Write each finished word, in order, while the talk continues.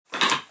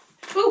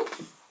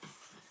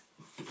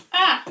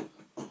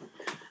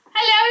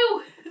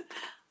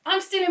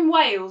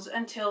Wales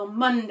until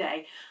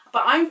Monday,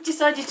 but I've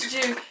decided to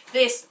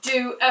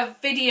do a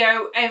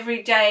video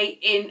every day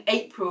in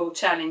April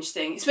challenge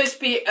thing. It's supposed to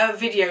be a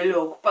video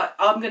log, but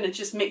I'm going to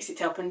just mix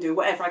it up and do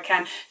whatever I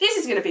can. This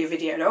is going to be a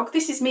video log.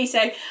 This is me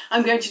saying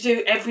I'm going to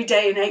do every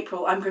day in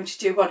April. I'm going to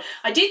do one.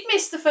 I did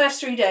miss the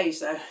first 3 days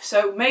though,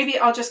 so maybe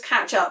I'll just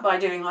catch up by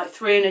doing like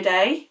 3 in a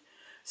day.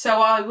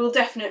 So I will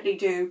definitely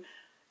do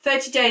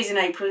 30 days in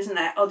April, isn't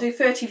there? I'll do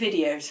 30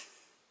 videos.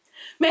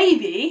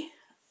 Maybe.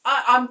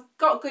 I've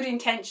got good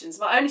intentions,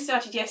 but I only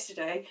started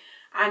yesterday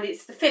and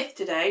it's the 5th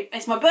today.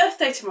 It's my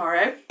birthday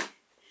tomorrow.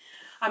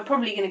 I'm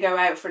probably going to go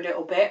out for a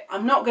little bit.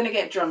 I'm not going to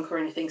get drunk or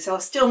anything, so I'll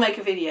still make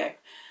a video.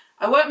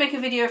 I won't make a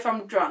video if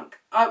I'm drunk.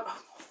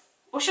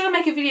 Or should I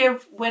make a video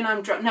when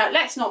I'm drunk? No,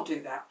 let's not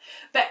do that.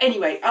 But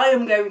anyway, I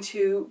am going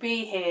to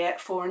be here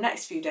for the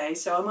next few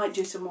days, so I might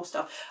do some more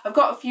stuff. I've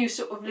got a few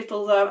sort of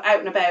little out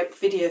and about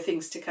video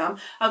things to come.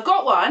 I've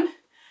got one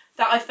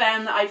that I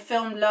found that I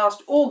filmed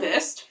last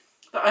August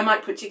that I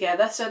might put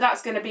together, so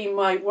that's going to be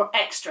my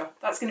extra.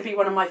 That's going to be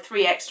one of my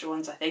 3 extra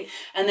ones, I think.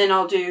 And then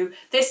I'll do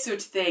this sort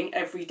of thing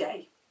every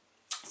day.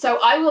 So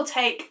I will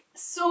take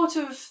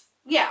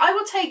I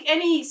will take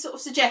any sort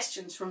of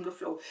suggestions from the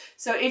floor.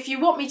 So if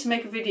you want me to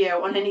make a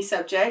video on any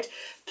subject,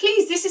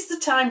 please, this is the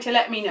time to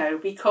let me know,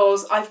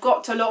 because I've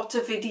got a lot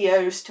of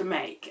videos to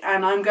make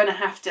and I'm going to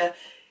have to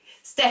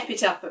step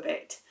it up a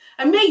bit.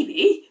 And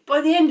maybe by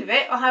the end of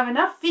it, I'll have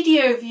enough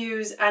video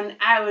views and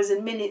hours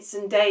and minutes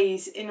and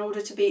days in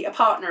order to be a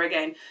partner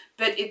again.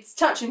 But it's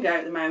touch and go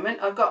at the moment.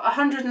 I've got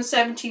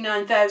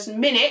 179,000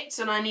 minutes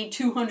and I need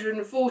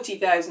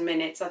 240,000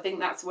 minutes. I think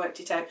that's worked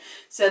it out.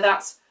 So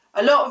that's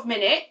a lot of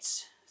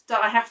minutes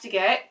that I have to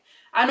get.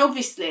 And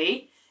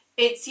obviously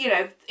it's, you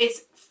know,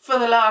 it's for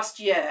the last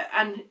year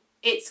and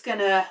it's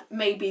gonna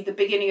maybe the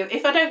beginning of,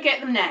 if I don't get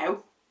them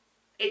now,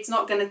 it's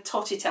not gonna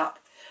tot it up.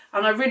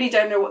 And I really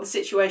don't know what the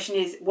situation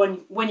is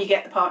when you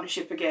get the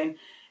partnership again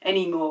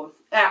anymore.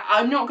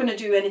 I'm not going to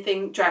do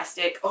anything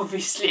drastic,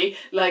 obviously,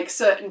 like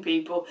certain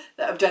people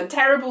that have done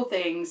terrible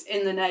things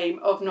in the name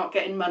of not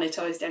getting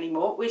monetized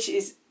anymore, which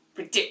is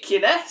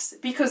ridiculous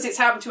because it's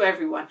happened to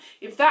everyone.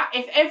 If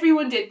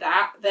everyone did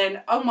that,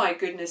 then oh my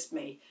goodness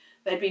me,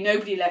 there'd be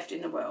nobody left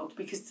in the world,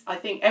 because I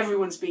think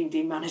everyone's been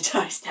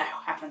demonetized now,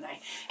 haven't they?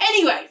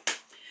 Anyway,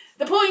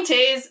 the point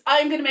is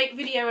I'm going to make a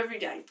video every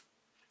day.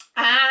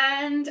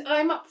 And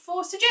I'm up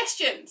for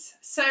suggestions,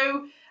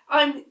 so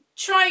I'm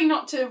trying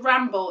not to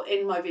ramble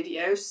in my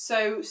videos,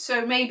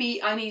 so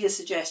maybe I need a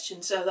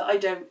suggestion so that I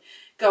don't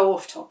go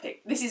off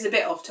topic. This is a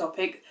bit off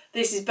topic.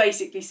 This is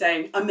basically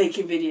saying I'm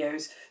making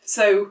videos,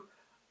 so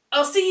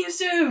I'll see you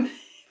soon.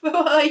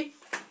 Bye.